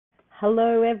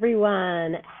Hello,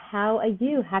 everyone. How are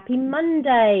you? Happy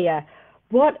Monday.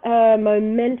 What a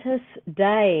momentous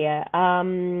day.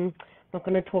 Not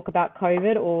going to talk about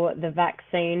COVID or the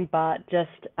vaccine, but just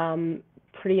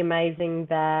pretty amazing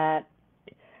that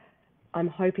I'm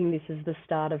hoping this is the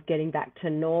start of getting back to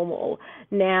normal.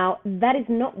 Now, that is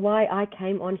not why I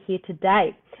came on here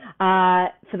today.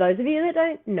 For those of you that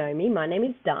don't know me, my name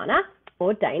is Dana,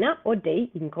 or Dana, or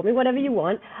Dee. You can call me whatever you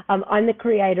want. I'm the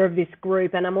creator of this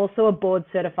group, and I'm also a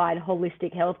board-certified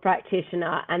holistic health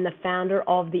practitioner and the founder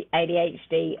of the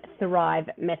ADHD Thrive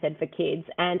method for kids.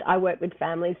 And I work with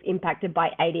families impacted by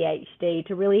ADHD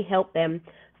to really help them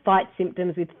fight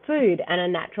symptoms with food and a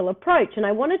natural approach. And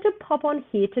I wanted to pop on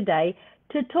here today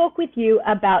to talk with you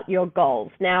about your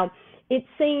goals. Now, it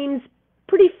seems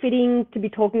pretty fitting to be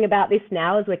talking about this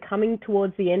now as we're coming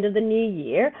towards the end of the new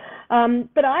year.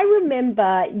 But I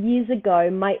remember years ago,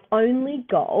 my only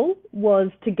goal was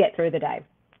to get through the day.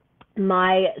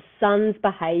 My son's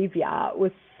behavior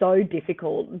was so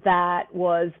difficult that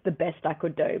was the best I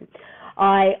could do.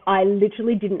 I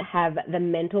literally didn't have the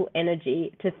mental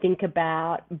energy to think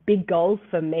about big goals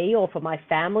for me or for my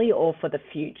family or for the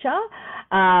future.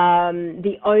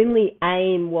 The only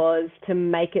aim was to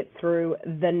make it through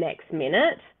the next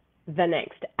minute, the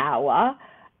next hour,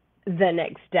 the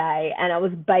next day. And I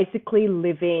was basically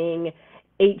living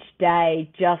each day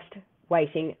just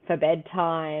waiting for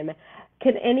bedtime.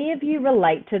 Can any of you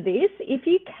relate to this? If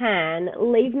you can,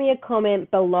 leave me a comment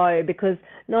below, because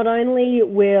not only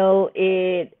will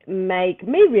it make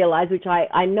me realize, which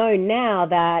I know now,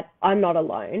 that I'm not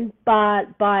alone,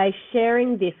 but by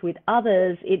sharing this with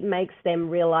others, it makes them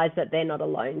realize that they're not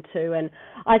alone too. And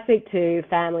I speak to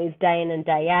families day in and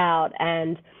day out,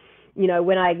 and you know,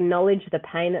 when I acknowledge the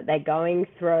pain that they're going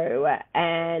through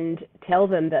and tell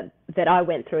them that I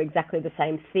went through exactly the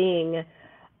same thing,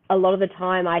 a lot of the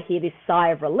time I hear this sigh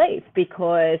of relief,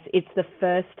 because it's the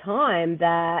first time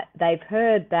that they've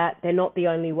heard that they're not the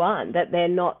only one, that they're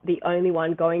not the only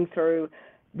one going through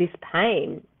this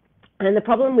pain. And the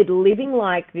problem with living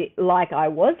like I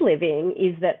was living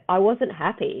is that I wasn't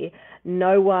happy.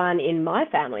 No one in my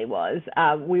family was.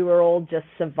 We were all just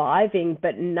surviving,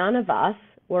 but none of us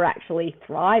were actually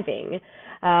thriving.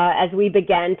 As we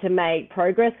began to make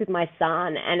progress with my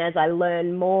son, and as I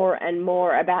learned more and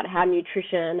more about how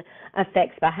nutrition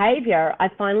affects behavior, I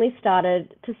finally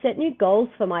started to set new goals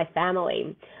for my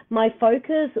family. My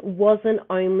focus wasn't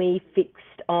only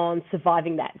fixed on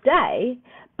surviving that day,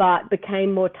 but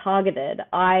became more targeted.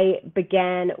 I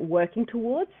began working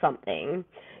towards something.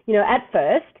 You know, at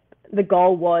first, the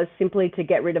goal was simply to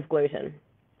get rid of gluten.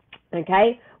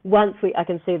 Okay, I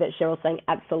can see that Cheryl's saying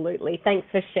absolutely. Thanks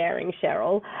for sharing,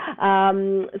 Cheryl.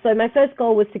 So my first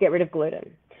goal was to get rid of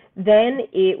gluten. Then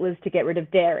it was to get rid of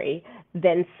dairy,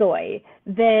 then soy.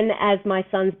 Then as my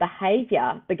son's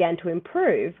behavior began to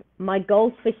improve, my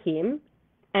goals for him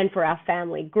and for our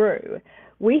family grew.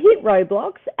 We hit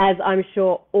roadblocks, as I'm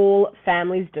sure all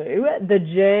families do. The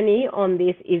journey on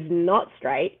this is not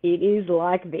straight. It is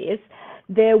like this.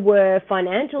 There were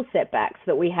financial setbacks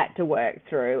that we had to work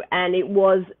through, and it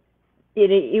was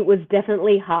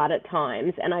definitely hard at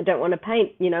times. And I don't want to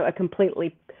paint, a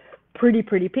completely pretty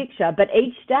picture, but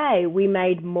each day we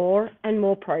made more and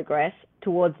more progress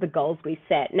towards the goals we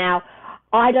set. Now,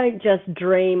 I don't just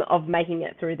dream of making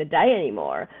it through the day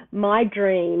anymore. My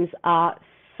dreams are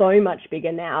so much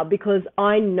bigger now, because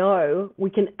I know we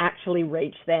can actually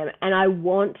reach them, and I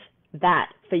want that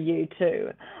for you too.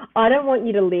 I don't want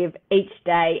you to live each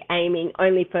day aiming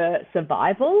only for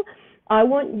survival. I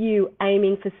want you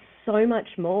aiming for so much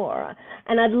more.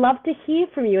 And I'd love to hear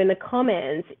from you in the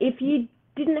comments. If you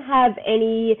didn't have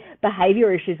any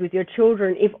behavior issues with your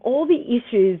children, if all the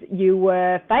issues you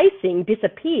were facing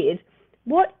disappeared,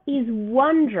 what is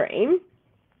one dream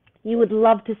you would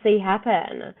love to see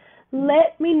happen?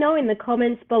 Let me know in the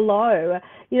comments below.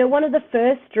 One of the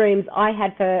first dreams I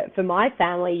had for my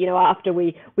family, after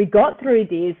we got through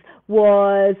this,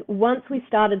 was once we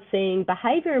started seeing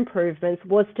behavior improvements,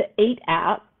 was to eat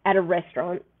out at a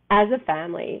restaurant as a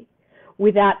family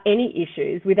without any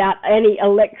issues, without any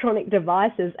electronic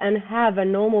devices, and have a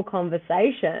normal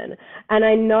conversation. And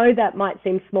I know that might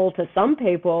seem small to some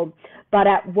people, but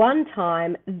at one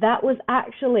time, that was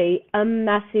actually a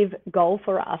massive goal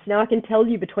for us. Now, I can tell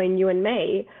you, between you and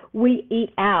me, we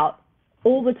eat out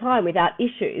all the time without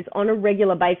issues on a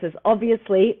regular basis.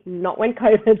 Obviously, not when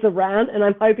COVID's around, and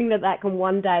I'm hoping that can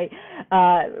one day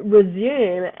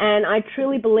resume. And I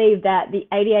truly believe that the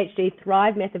ADHD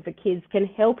Thrive method for kids can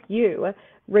help you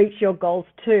reach your goals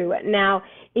too. Now,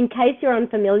 in case you're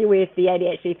unfamiliar with the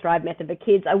ADHD Thrive method for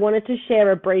kids, I wanted to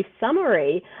share a brief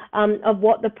summary of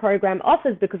what the program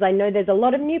offers, because I know there's a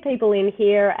lot of new people in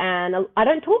here and I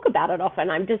don't talk about it often.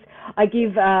 I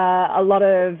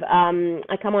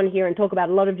come on here and talk about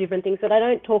a lot of different things, but I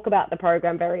don't talk about the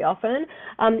program very often.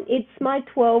 It's my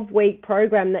 12-week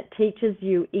program that teaches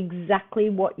you exactly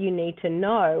what you need to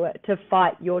know to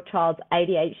fight your child's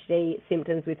ADHD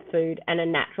symptoms with food and a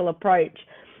natural approach.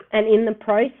 And in the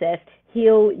process,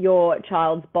 heal your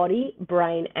child's body,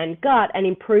 brain, and gut, and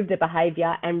improve their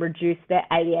behavior and reduce their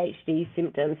ADHD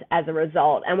symptoms as a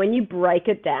result. And when you break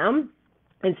it down,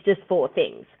 it's just 4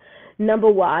 things. Number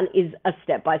 1 is a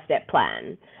step-by-step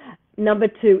plan. Number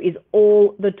 2 is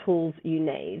all the tools you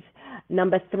need.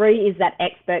 Number 3 is that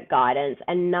expert guidance.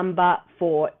 And number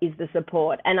 4 is the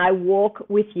support. And I walk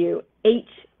with you each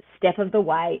step of the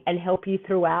way and help you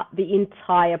throughout the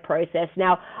entire process.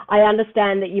 Now, I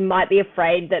understand that you might be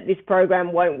afraid that this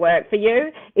program won't work for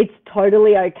you. It's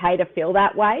totally okay to feel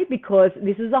that way, because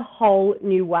this is a whole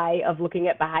new way of looking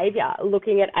at behavior,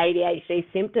 looking at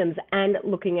ADHD symptoms, and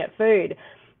looking at food.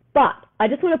 But I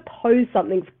just want to pose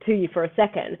something to you for a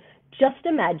second. Just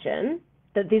imagine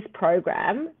that this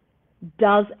program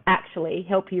does actually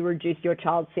help you reduce your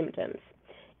child's symptoms,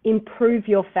 improve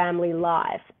your family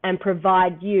life, and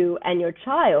provide you and your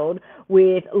child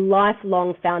with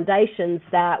lifelong foundations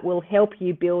that will help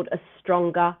you build a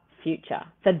stronger future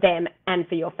for them and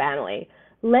for your family.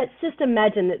 Let's just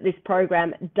imagine that this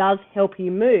program does help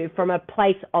you move from a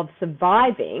place of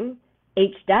surviving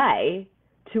each day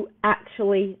to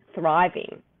actually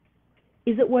thriving.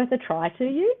 Is it worth a try to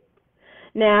you?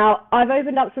 Now, I've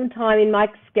opened up some time in my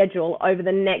schedule over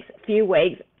the next few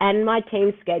weeks and my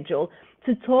team's schedule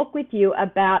to talk with you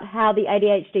about how the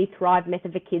ADHD Thrive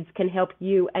method for kids can help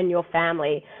you and your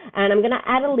family. And I'm going to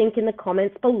add a link in the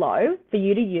comments below for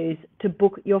you to use to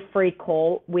book your free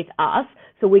call with us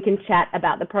so we can chat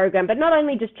about the program. But not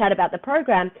only just chat about the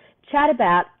program, chat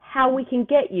about how we can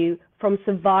get you from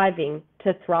surviving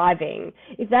to thriving.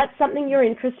 If that's something you're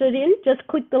interested in, just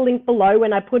click the link below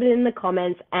when I put it in the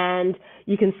comments and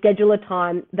you can schedule a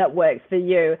time that works for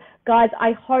you. Guys,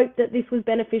 I hope that this was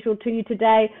beneficial to you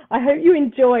today. I hope you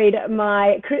enjoyed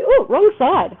my, oh, wrong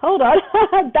side, hold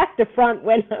on, back to front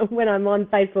when I'm on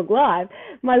Facebook Live,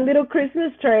 my little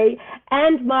Christmas tree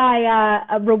and my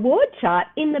reward chart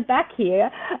in the back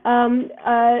here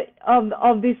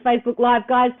of this Facebook Live.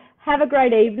 Guys, have a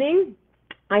great evening.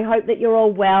 I hope that you're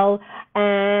all well,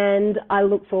 and I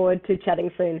look forward to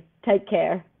chatting soon. Take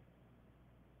care.